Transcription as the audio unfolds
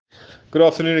Good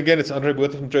afternoon again. It's Andre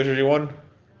Botha from Treasury One,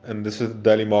 and this is the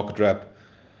daily market wrap.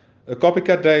 A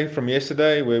copycat day from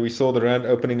yesterday, where we saw the rand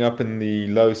opening up in the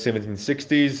low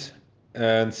 1760s,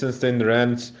 and since then the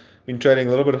rand's been trading a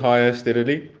little bit higher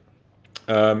steadily.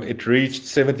 It reached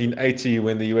 1780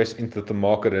 when the US entered the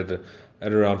market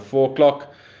at around 4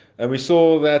 o'clock, and we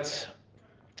saw that,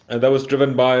 and that was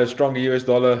driven by a stronger US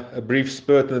dollar, a brief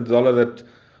spurt in the dollar that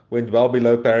went well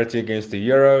below parity against the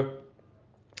euro,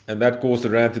 and that caused the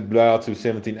rand to blow out to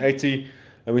 1780.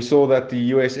 And we saw that the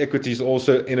US equities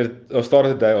also ended, or started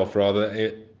the day off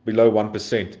rather, below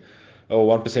 1%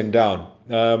 or 1% down.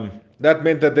 That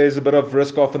meant that there's a bit of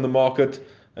risk off in the market,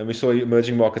 and we saw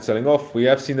emerging markets selling off. We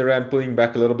have seen the rand pulling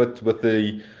back a little bit with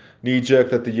the knee jerk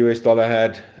that the US dollar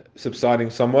had subsiding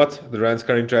somewhat. The rand's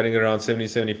currently trading around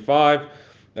 70.75.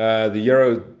 The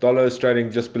euro dollar is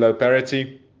trading just below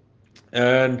parity.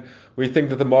 And we think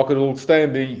that the market will stay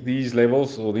in these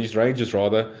levels, or these ranges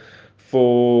rather,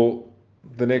 for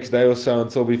the next day or so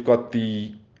until we've got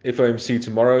the FOMC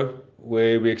tomorrow,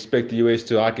 where we expect the US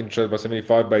to hike interest rate by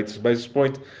 75 basis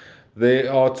points.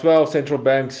 There are 12 central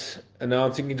banks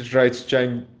announcing interest rates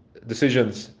change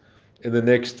decisions in the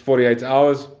next 48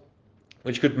 hours,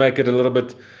 which could make it a little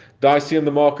bit dicey in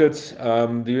the markets.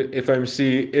 The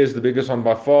FOMC is the biggest one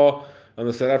by far. On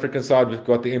the South African side, we've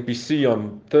got the MPC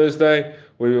on Thursday,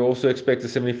 where we also expect a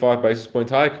 75 basis point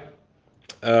hike.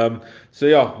 So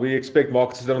yeah, we expect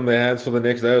markets to sit on their hands for the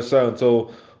next day or so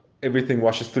until everything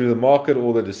washes through the market,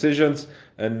 all the decisions,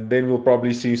 and then we'll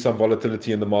probably see some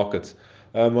volatility in the markets.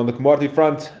 On the commodity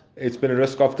front, it's been a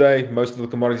risk-off day. Most of the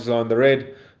commodities are in the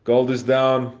red. Gold is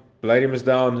down, palladium is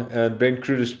down, and Brent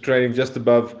crude is trading just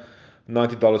above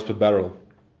 $90 per barrel.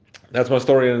 That's my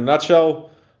story in a nutshell.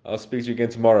 I'll speak to you again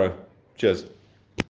tomorrow. Cheers.